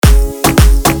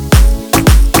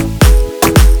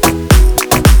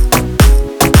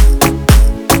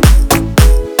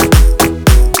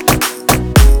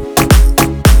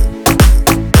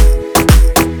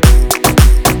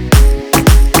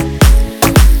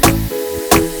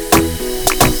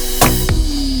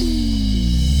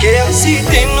ਅਸੀਂ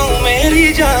ਤੈਨੂੰ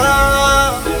ਮੇਰੀ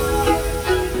ਜਾਨ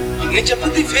ਨੀ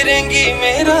ਜਪਦੀ ਫਿਰੇਂਗੀ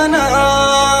ਮੇਰਾ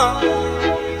ਨਾਮ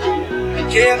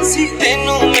ਕਿ ਅਸੀਂ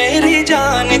ਤੈਨੂੰ ਮੇਰੀ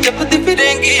ਜਾਨ ਨੀ ਜਪਦੀ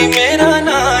ਫਿਰੇਂਗੀ ਮੇਰਾ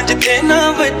ਨਾਮ ਜਿੱਥੇ ਨਾ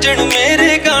ਵੱਜਣ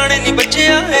ਮੇਰੇ ਗਾਣੇ ਨੀ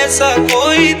ਬਚਿਆ ਐਸਾ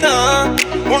ਕੋਈ ਤਾਂ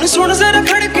ਹੁਣ ਸੁਣ ਜ਼ਰਾ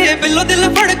ਖੜ ਕੇ ਬਿੱਲੋ ਦਿਲ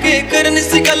ਫੜ ਕੇ ਕਰਨ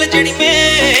ਸੀ ਗੱਲ ਜਿਹੜੀ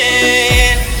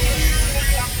ਮੈਂ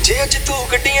ਜੇ ਅੱਜ ਤੂੰ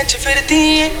ਗੱਡੀਆਂ 'ਚ ਫਿਰਦੀ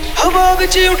ਏ ਹਵਾ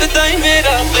ਵਿੱਚ ਉੱਡਦਾ ਏ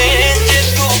ਮੇਰਾ ਪਲੇਨ ਜੇ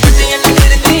ਤੂੰ ਗੱਡੀਆਂ 'ਚ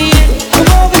ਫਿਰਦੀ ਏ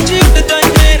ਹਵਾ ਵਿੱਚ ਉੱਡਦਾ ਏ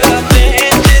ਮੇਰਾ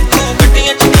ਪਲੇਨ ਜੇ ਤੂੰ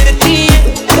ਗੱਡੀਆਂ 'ਚ ਫਿਰਦੀ ਏ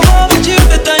ਹਵਾ ਵਿੱਚ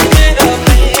ਉੱਡਦਾ ਏ ਮੇਰਾ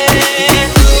ਪਲੇਨ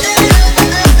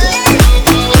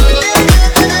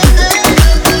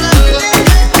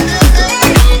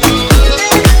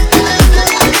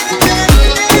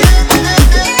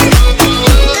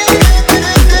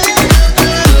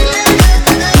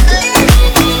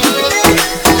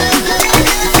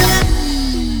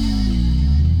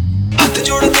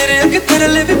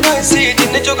ਤੇਰੇ ਵੀ ਪਾਏ ਸੀ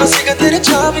ਜਿੰਨੇ ਜੋਗਾ ਸੀਗਾ ਤੇਰੇ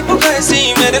ਚਾਹ ਵੀ ਪੁਗਾਏ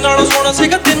ਸੀ ਮੇਰੇ ਨਾਲੋਂ ਸੋਹਣਾ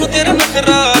ਸੀਗਾ ਤੈਨੂੰ ਤੇਰਾ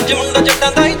ਨਖਰਾ ਅੱਜ ਮੁੰਡਾ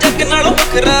ਜੱਟਾਂ ਦਾ ਹੀ ਜੱਗ ਨਾਲੋਂ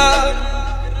ਵੱਖਰਾ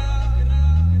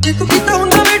ਜੇ ਤੂੰ ਕੀਤਾ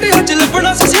ਹੁੰਦਾ ਵੇਟੇ ਅੱਜ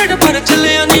ਲੱਭਣਾ ਸੀ ਸੇਡ ਪਰ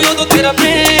ਚੱਲਿਆ ਨਹੀਂ ਉਦੋਂ ਤੇਰਾ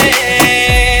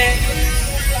ਪ੍ਰੇਮ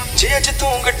ਜੇ ਅੱਜ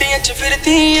ਤੂੰ ਗੱਡੀਆਂ 'ਚ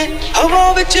ਫਿਰਦੀ ਏ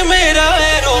ਹਵਾ ਵਿੱਚ ਮੇਰਾ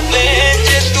ਐਰੋਪਲੇਨ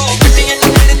ਜੇ ਤੂੰ ਗੱਡੀਆਂ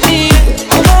 'ਚ ਫਿਰਦੀ ਏ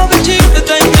ਹਵਾ ਵਿੱਚ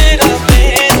ਉੱਡਦਾ ਏ ਮੇਰਾ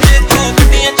ਪਲੇਨ ਜੇ ਤੂੰ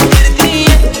ਗੱਡੀਆਂ 'ਚ ਫਿਰਦੀ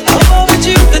ਏ ਹਵਾ ਵਿੱਚ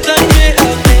ਉੱਡਦਾ ਏ ਮੇਰਾ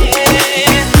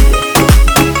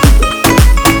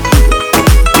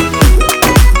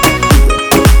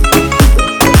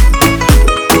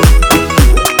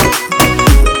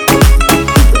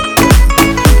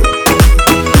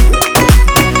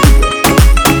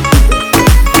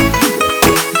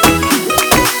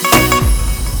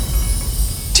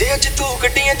ਜੇ ਅੱਜ ਤੂੰ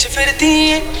ਗੱਡੀਆਂ 'ਚ ਫਿਰਦੀ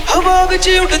ਏ ਹਵਾ ਵਿੱਚ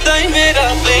ਉੱਡਦਾ ਏ ਮੇਰਾ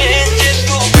ਪਲੇਨ ਜੇ